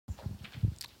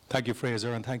Thank you,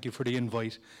 Fraser, and thank you for the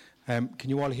invite. Can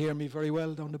you all hear me very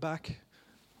well down the back?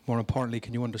 More importantly,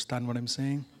 can you understand what I'm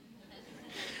saying?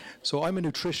 So I'm a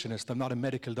nutritionist. I'm not a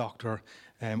medical doctor.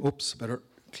 Better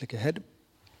click ahead.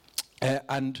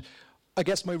 And I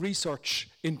guess my research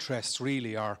interests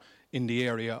really are in the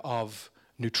area of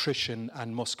nutrition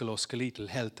and musculoskeletal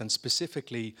health, and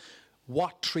specifically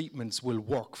what treatments will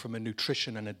work from a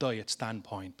nutrition and a diet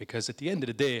standpoint, because at the end of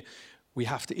the day, we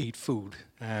have to eat food.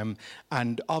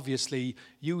 And obviously,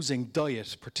 using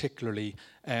diet particularly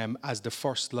as the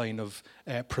first line of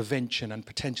prevention and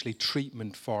potentially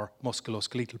treatment for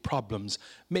musculoskeletal problems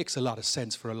makes a lot of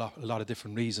sense for a lot of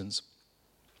different reasons.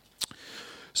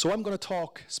 So I'm going to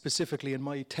talk specifically in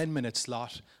my 10-minute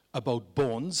slot about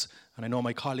bones, and I know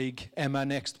my colleague Emma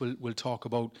next will talk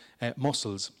about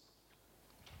muscles.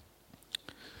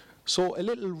 So a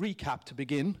little recap to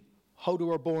begin. How do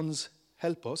our bones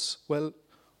help us? Well,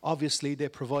 obviously they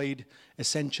provide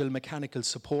essential mechanical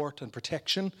support and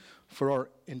protection for our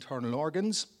internal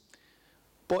organs.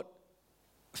 But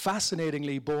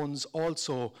fascinatingly, bones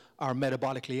also are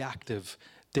metabolically active.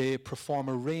 They perform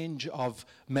a range of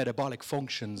metabolic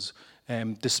functions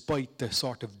despite the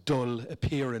sort of dull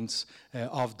appearance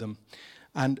of them.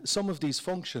 And some of these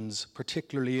functions,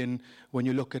 particularly when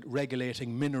you look at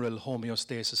regulating mineral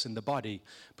homeostasis in the body,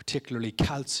 particularly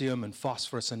calcium and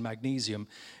phosphorus and magnesium,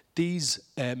 these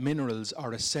minerals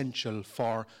are essential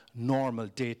for normal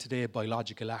day-to-day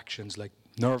biological actions like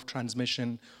nerve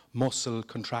transmission, muscle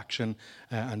contraction,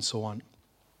 and so on.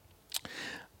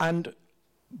 And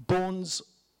bones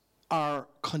are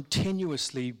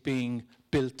continuously being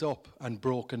built up and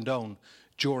broken down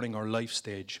during our life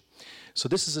stage. So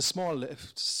this is a small,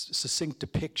 succinct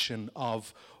depiction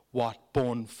of what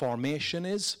bone formation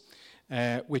is,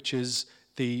 which is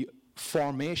the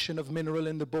formation of mineral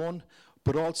in the bone,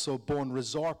 but also bone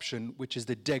resorption, which is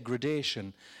the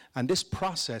degradation. And this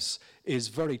process is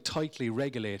very tightly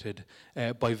regulated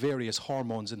by various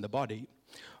hormones in the body.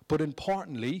 But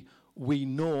importantly, we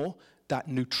know that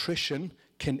nutrition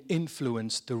can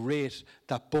influence the rate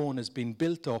that bone has been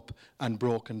built up and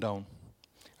broken down.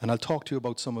 And I'll talk to you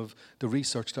about some of the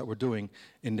research that we're doing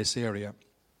in this area.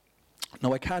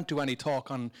 Now, I can't do any talk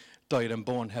on diet and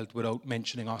bone health without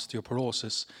mentioning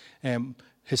osteoporosis,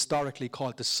 historically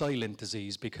called the silent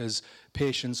disease, because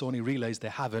patients only realize they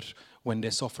have it when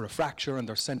they suffer a fracture and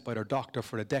they're sent by their doctor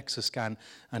for a DEXA scan,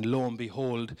 and lo and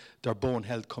behold, their bone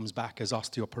health comes back as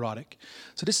osteoporotic.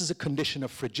 So this is a condition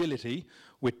of fragility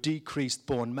with decreased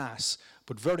bone mass,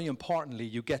 but very importantly,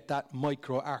 you get that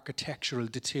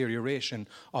microarchitectural deterioration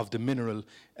of the mineral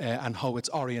and how it's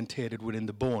orientated within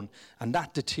the bone. And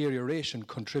that deterioration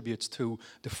contributes to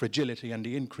the fragility and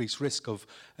the increased risk of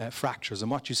fractures. And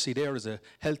what you see there is a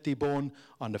healthy bone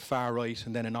on the far right,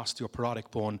 and then an osteoporotic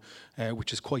bone,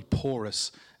 which is quite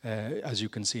porous, as you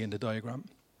can see in the diagram.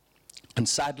 And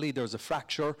sadly, there's a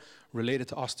fracture related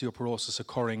to osteoporosis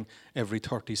occurring every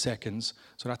 30 seconds.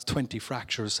 So that's 20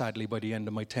 fractures, sadly, by the end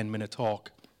of my 10-minute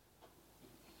talk.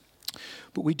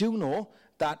 But we do know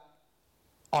that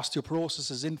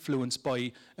osteoporosis is influenced by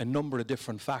a number of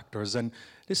different factors. And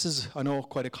this is, I know,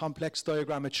 quite a complex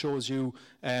diagram. It shows you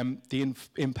the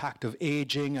impact of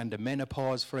aging and the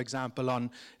menopause, for example,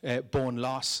 on bone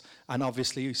loss, and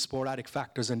obviously sporadic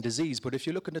factors and disease. But if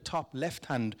you look in the top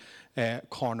left-hand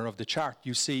corner of the chart,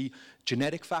 you see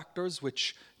genetic factors,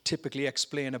 which typically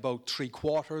explain about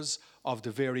 3/4 of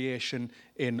the variation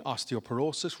in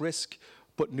osteoporosis risk.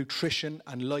 But nutrition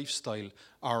and lifestyle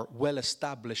are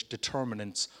well-established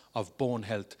determinants of bone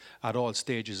health at all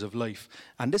stages of life.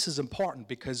 And this is important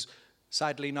because,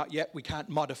 sadly, not yet, we can't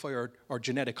modify our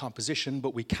genetic composition,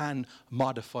 but we can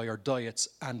modify our diets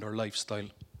and our lifestyle.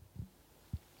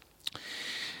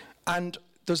 And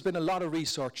there's been a lot of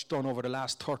research done over the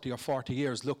last 30 or 40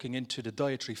 years looking into the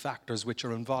dietary factors which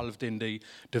are involved in the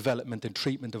development and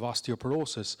treatment of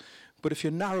osteoporosis. But if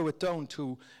you narrow it down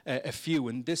to a few,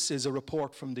 and this is a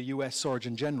report from the US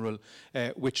Surgeon General,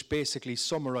 which basically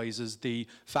summarizes the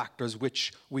factors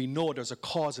which we know there's a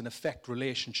cause and effect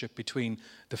relationship between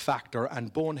the factor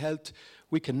and bone health,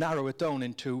 we can narrow it down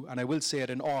into, and I will say it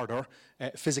in order,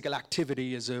 physical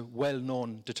activity is a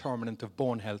well-known determinant of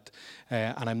bone health,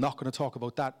 and I'm not going to talk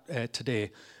about that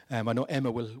today. I know Emma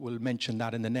will mention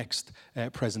that in the next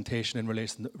presentation in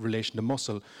relation to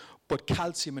muscle. But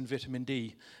calcium and vitamin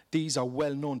D, these are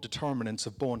well-known determinants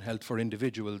of bone health for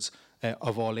individuals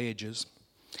of all ages.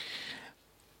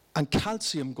 And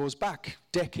calcium goes back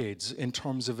decades in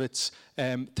terms of its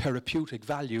therapeutic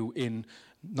value in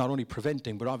not only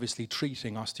preventing but obviously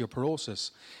treating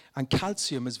osteoporosis. And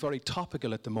calcium is very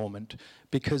topical at the moment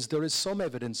because there is some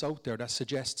evidence out there that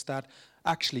suggests that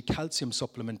actually calcium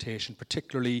supplementation,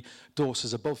 particularly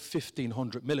doses above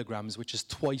 1,500 milligrams, which is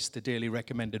twice the daily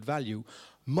recommended value,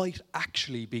 might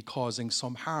actually be causing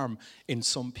some harm in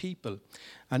some people.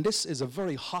 And this is a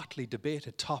very hotly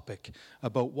debated topic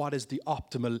about what is the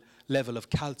optimal level of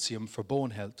calcium for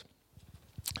bone health.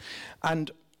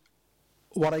 And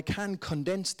what I can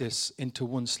condense this into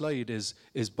one slide is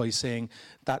by saying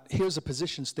that here's a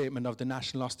position statement of the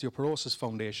National Osteoporosis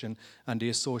Foundation and the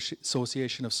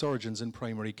Association of Surgeons in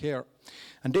Primary Care.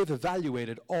 And they've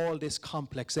evaluated all this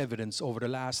complex evidence over the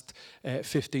last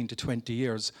 15 to 20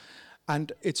 years.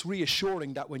 And it's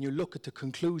reassuring that when you look at the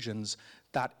conclusions,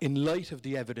 that in light of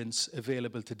the evidence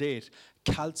available to date,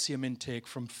 calcium intake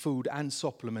from food and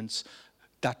supplements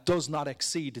that does not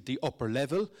exceed the upper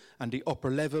level, and the upper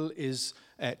level is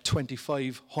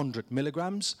 2,500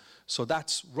 milligrams. So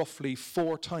that's roughly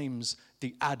 4 times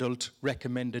the adult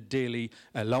recommended daily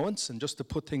allowance. And just to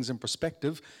put things in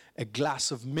perspective, a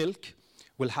glass of milk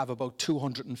will have about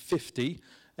 250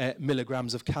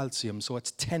 milligrams of calcium. So it's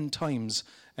 10 times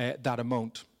that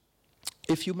amount.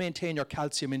 If you maintain your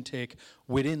calcium intake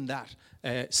within that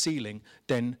ceiling,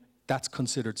 then that's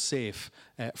considered safe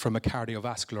from a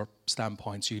cardiovascular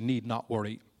standpoint, so you need not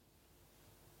worry.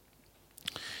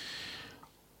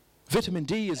 Vitamin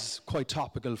D is quite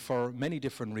topical for many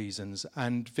different reasons,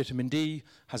 and vitamin D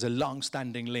has a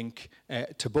long-standing link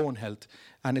to bone health,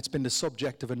 and it's been the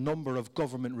subject of a number of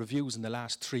government reviews in the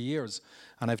last 3 years.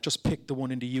 And I've just picked the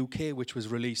one in the UK, which was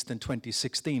released in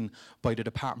 2016 by the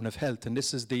Department of Health, and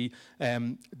this is the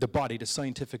body, the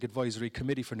Scientific Advisory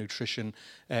Committee for Nutrition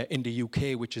in the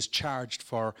UK, which is charged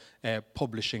for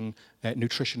publishing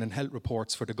nutrition and health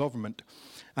reports for the government.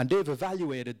 And they've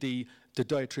evaluated the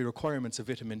dietary requirements of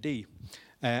vitamin D,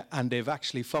 and they've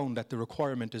actually found that the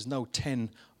requirement is now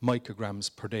 10 micrograms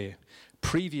per day.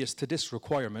 Previous to this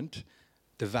requirement,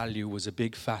 the value was a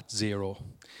big fat 0.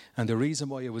 And the reason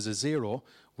why it was a 0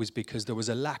 was because there was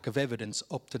a lack of evidence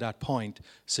up to that point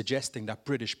suggesting that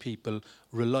British people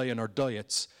rely on our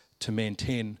diets to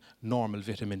maintain normal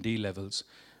vitamin D levels.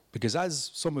 Because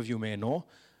as some of you may know,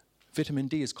 vitamin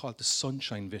D is called the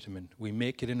sunshine vitamin. We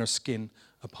make it in our skin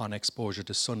upon exposure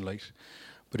to sunlight.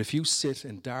 But if you sit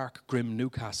in dark, grim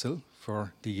Newcastle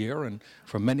for the year, and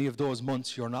for many of those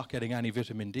months you're not getting any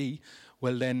vitamin D,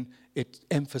 well then it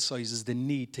emphasizes the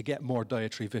need to get more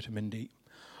dietary vitamin D.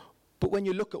 But when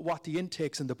you look at what the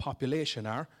intakes in the population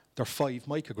are, they're 5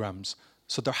 micrograms.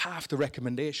 So they're half the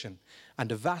recommendation. And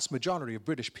the vast majority of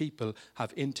British people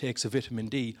have intakes of vitamin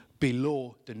D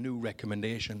below the new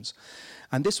recommendations.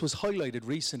 And this was highlighted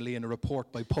recently in a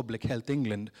report by Public Health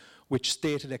England, which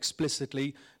stated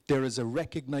explicitly there is a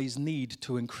recognised need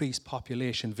to increase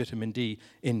population vitamin D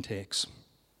intakes.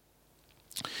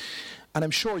 And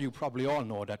I'm sure you probably all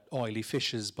know that oily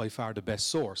fish is by far the best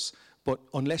source. But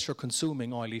unless you're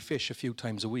consuming oily fish a few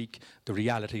times a week, the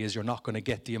reality is you're not going to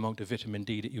get the amount of vitamin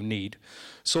D that you need.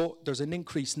 So there's an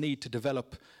increased need to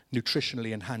develop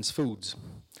nutritionally enhanced foods.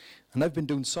 And I've been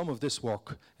doing some of this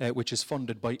work, which is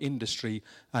funded by industry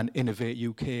and Innovate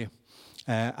UK.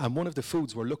 And one of the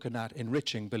foods we're looking at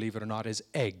enriching, believe it or not, is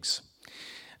eggs.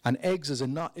 And eggs is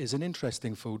an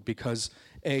interesting food because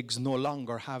eggs no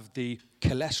longer have the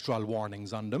cholesterol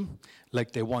warnings on them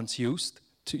like they once used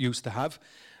to have.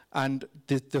 And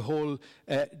the whole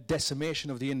decimation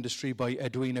of the industry by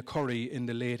Edwina Currie in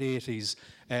the late 80s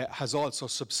has also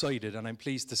subsided. And I'm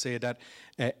pleased to say that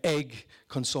egg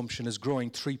consumption is growing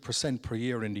 3% per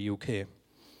year in the UK.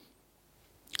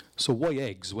 So why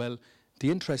eggs? Well,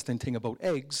 the interesting thing about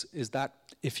eggs is that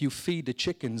if you feed the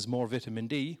chickens more vitamin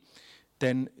D,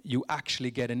 then you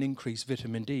actually get an increased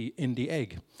vitamin D in the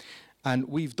egg. And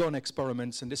we've done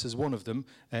experiments, and this is one of them,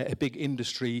 a big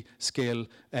industry scale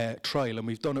trial, and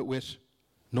we've done it with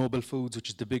Noble Foods, which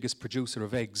is the biggest producer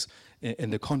of eggs in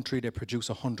the country. They produce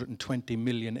 120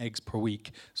 million eggs per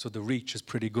week, so the reach is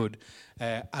pretty good.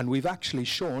 And we've actually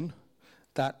shown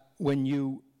that when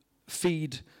you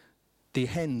feed the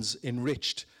hens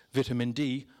enriched vitamin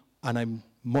D, and I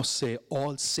must say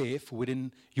all safe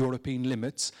within European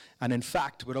limits, and in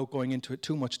fact, without going into it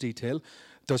too much detail,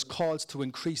 there's calls to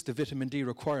increase the vitamin D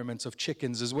requirements of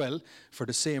chickens as well for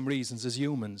the same reasons as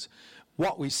humans.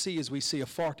 What we see is a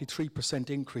 43%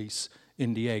 increase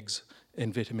in the eggs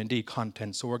in vitamin D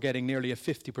content. So we're getting nearly a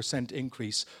 50%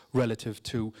 increase relative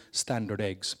to standard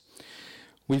eggs.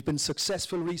 We've been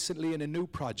successful recently in a new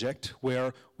project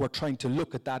where we're trying to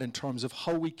look at that in terms of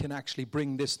how we can actually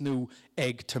bring this new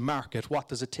egg to market. What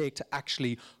does it take to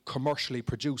actually commercially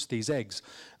produce these eggs?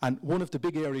 And one of the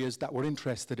big areas that we're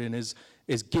interested in is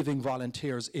giving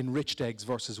volunteers enriched eggs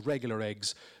versus regular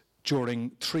eggs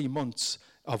during 3 months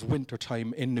of winter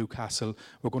time in Newcastle.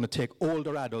 We're going to take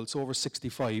older adults over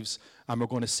 65s and we're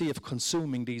going to see if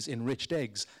consuming these enriched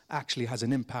eggs actually has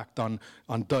an impact on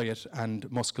diet and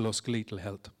musculoskeletal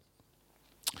health.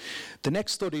 The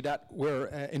next study that we're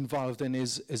involved in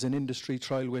is an industry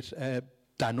trial with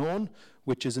Danone,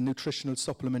 which is a nutritional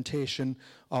supplementation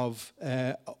of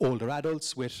older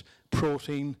adults with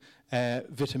protein,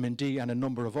 vitamin D and a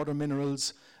number of other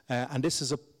minerals. And this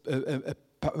is a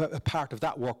part of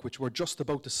that work which we're just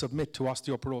about to submit to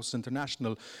Osteoporosis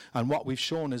International. And what we've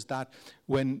shown is that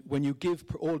when you give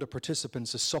older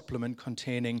participants a supplement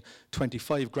containing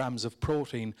 25 grams of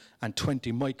protein and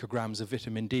 20 micrograms of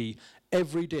vitamin D,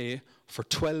 every day for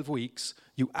 12 weeks,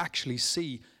 you actually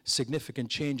see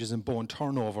significant changes in bone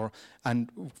turnover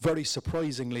and, very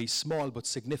surprisingly, small but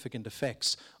significant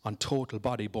effects on total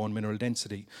body bone mineral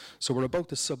density. So we're about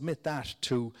to submit that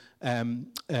to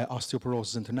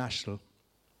Osteoporosis International.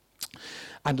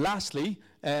 And lastly,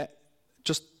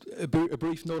 just a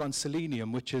brief note on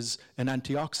selenium, which is an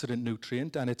antioxidant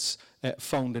nutrient, and it's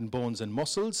found in bones and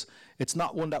muscles. It's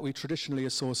not one that we traditionally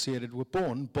associated with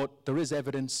bone, but there is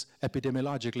evidence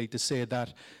epidemiologically to say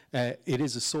that it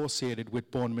is associated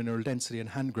with bone mineral density and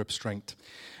hand grip strength.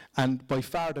 And by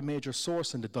far the major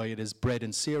source in the diet is bread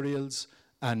and cereals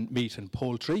and meat and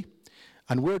poultry.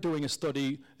 And we're doing a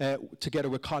study together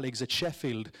with colleagues at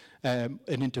Sheffield, an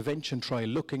intervention trial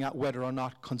looking at whether or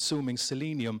not consuming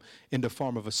selenium in the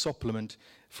form of a supplement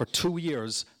for 2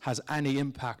 years has any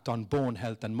impact on bone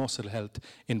health and muscle health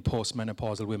in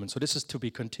postmenopausal women. So this is to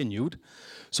be continued.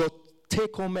 So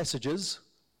take-home messages: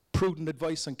 prudent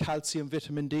advice on calcium,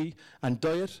 vitamin D and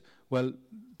diet. Well,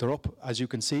 they're up, as you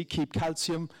can see. Keep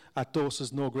calcium at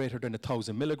doses no greater than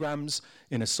 1,000 milligrams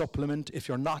in a supplement. If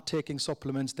you're not taking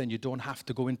supplements, then you don't have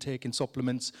to go in taking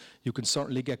supplements. You can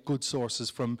certainly get good sources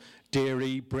from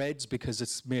dairy, breads, because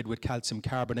it's made with calcium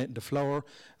carbonate in the flour,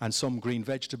 and some green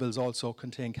vegetables also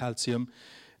contain calcium.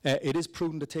 It is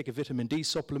prudent to take a vitamin D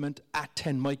supplement at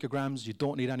 10 micrograms. You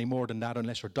don't need any more than that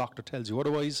unless your doctor tells you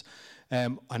otherwise,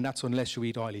 and that's unless you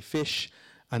eat oily fish.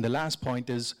 And the last point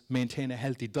is maintain a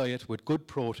healthy diet with good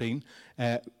protein,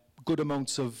 good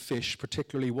amounts of fish,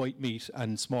 particularly white meat,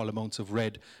 and small amounts of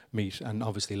red meat, and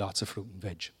obviously lots of fruit and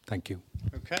veg. Thank you.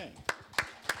 Okay.